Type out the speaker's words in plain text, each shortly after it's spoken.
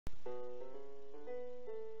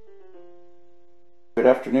Good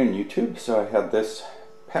afternoon, YouTube. So I had this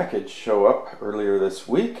package show up earlier this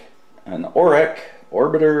week, an Oreck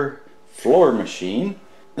Orbiter floor machine.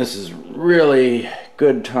 This is really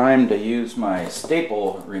good time to use my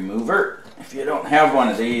staple remover. If you don't have one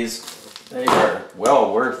of these, they are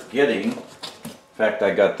well worth getting. In fact,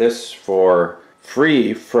 I got this for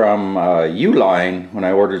free from Uline when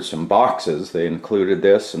I ordered some boxes. They included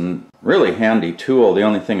this, and really handy tool. The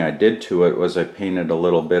only thing I did to it was I painted a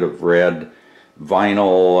little bit of red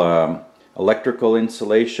vinyl electrical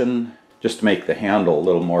insulation just to make the handle a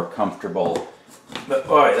little more comfortable. But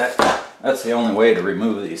boy, that's the only way to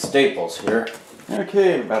remove these staples here.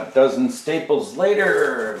 Okay, about a dozen staples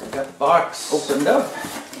later, we got the box opened up,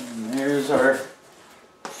 and there's our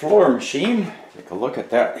floor machine. Take a look at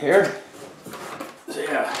that here. So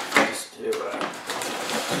yeah, just to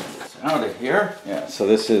this out of here. Yeah, so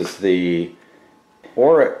this is the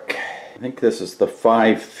Oreck, I think this is the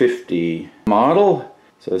 550 model.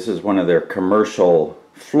 So this is one of their commercial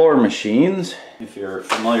floor machines. If you're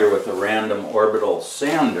familiar with a random orbital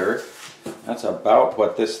sander, that's about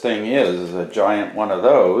what this thing is a giant one of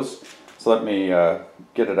those. So let me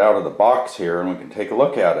get it out of the box here and we can take a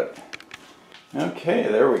look at it. Okay,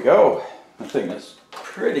 there we go. The thing is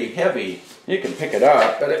pretty heavy. You can pick it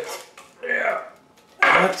up, but it's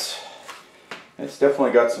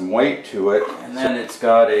definitely got some weight to it. And then it's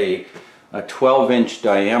got a 12-inch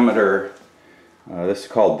diameter, this is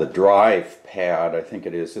called the drive pad, I think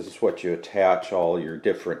it is. This is what you attach all your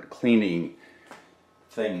different cleaning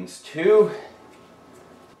things to.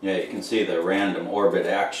 Yeah, you can see the random orbit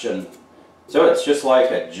action. So it's just like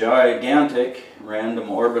a gigantic random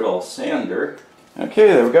orbital sander. Okay,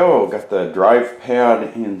 there we go. Got the drive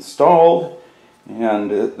pad installed,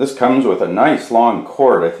 and this comes with a nice long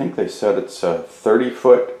cord. I think they said it's a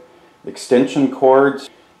 30-foot extension cords,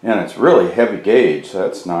 and it's really heavy gauge, so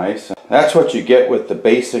that's nice. That's what you get with the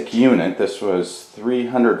basic unit. This was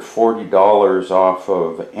 $340 off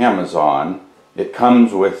of Amazon. It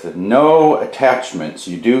comes with no attachments.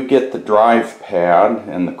 You do get the drive pad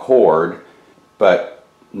and the cord, but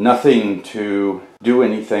nothing to do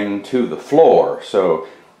anything to the floor. So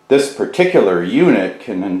this particular unit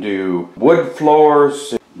can do wood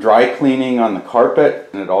floors, dry cleaning on the carpet,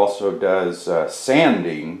 and it also does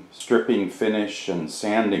sanding, stripping, finish, and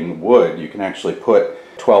sanding wood. You can actually put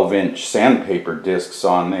 12-inch sandpaper discs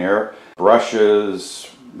on there, brushes,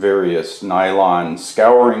 various nylon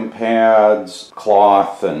scouring pads,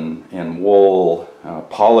 cloth and wool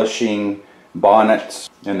polishing bonnets,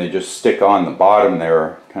 and they just stick on the bottom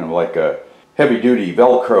there, kind of like a heavy-duty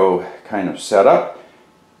Velcro kind of setup.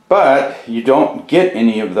 But you don't get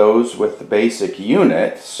any of those with the basic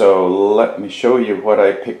unit, so let me show you what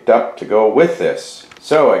I picked up to go with this.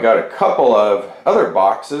 So I got a couple of other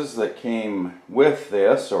boxes that came with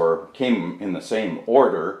this, or came in the same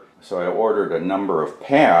order. So I ordered a number of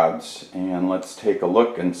pads, and let's take a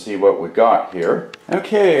look and see what we got here.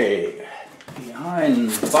 Okay,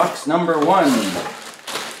 behind box number one.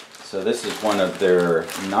 So this is one of their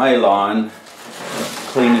nylon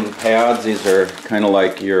cleaning pads. These are kind of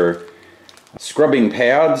like your scrubbing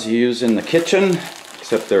pads you use in the kitchen,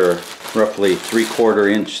 except they're roughly 3/4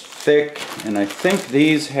 inch thick. And I think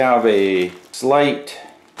these have a slight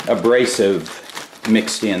abrasive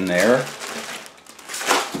mixed in there.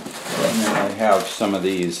 And then I have some of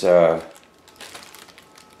these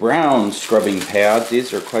brown scrubbing pads.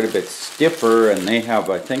 These are quite a bit stiffer, and they have,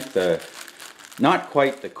 I think, not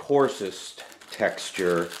quite the coarsest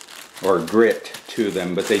texture or grit to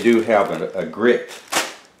them, but they do have a grit,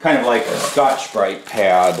 kind of like a Scotch-Brite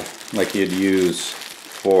pad, like you'd use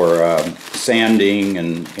for sanding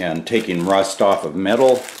and taking rust off of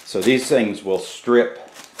metal. So these things will strip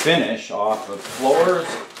finish off of floors.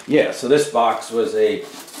 Yeah, so this box was a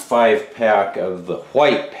 5-pack of the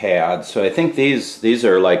white pads. So I think these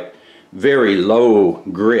are like very low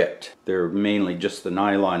grit. They're mainly just the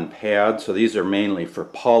nylon pad, so these are mainly for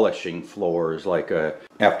polishing floors, like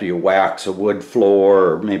after you wax a wood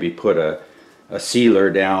floor or maybe put a sealer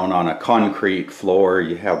down on a concrete floor,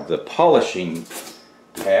 you have the polishing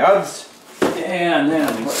pads. And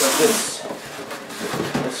then what was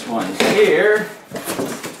this one here?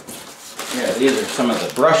 Yeah, these are some of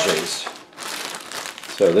the brushes.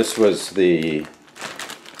 So this was the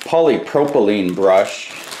polypropylene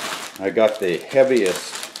brush. I got the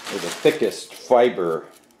heaviest or the thickest fiber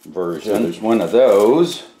version. There's one of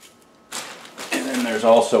those. And then there's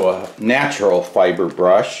also a natural fiber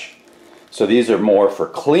brush. So these are more for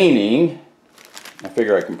cleaning. I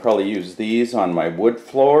figure I can probably use these on my wood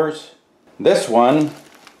floors. This one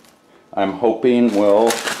I'm hoping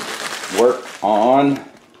will work on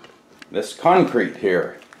this concrete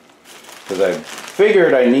here, because I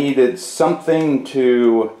figured I needed something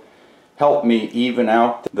to help me even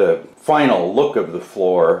out the final look of the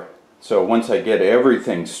floor. So once I get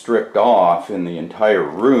everything stripped off in the entire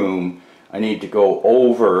room, I need to go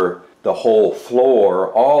over the whole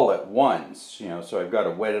floor all at once, you know, so I've got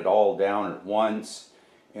to wet it all down at once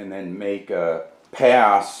and then make a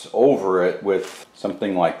pass over it with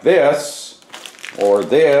something like this, or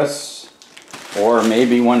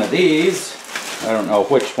maybe one of these. I don't know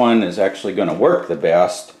which one is actually going to work the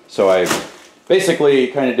best. So I basically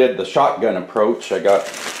kind of did the shotgun approach. I got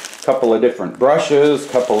a couple of different brushes, a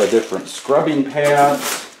couple of different scrubbing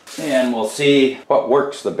pads, and we'll see what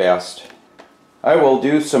works the best. I will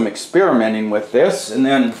do some experimenting with this, and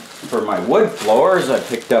then for my wood floors I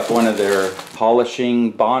picked up one of their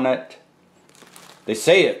polishing bonnet. They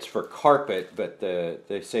say it's for carpet, but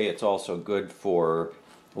they say it's also good for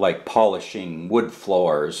like polishing wood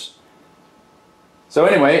floors. So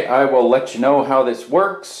anyway, I will let you know how this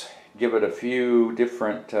works, give it a few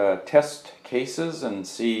different test cases and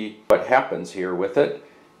see what happens here with it.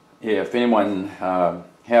 If anyone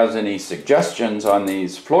has any suggestions on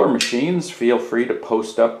these floor machines, feel free to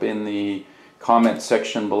post up in the comment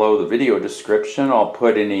section below the video description. I'll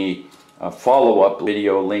put any follow-up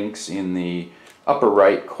video links in the upper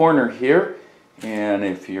right corner here. And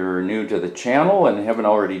if you're new to the channel and haven't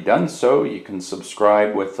already done so, you can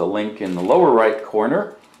subscribe with the link in the lower right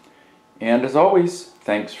corner. And as always,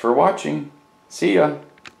 thanks for watching. See ya!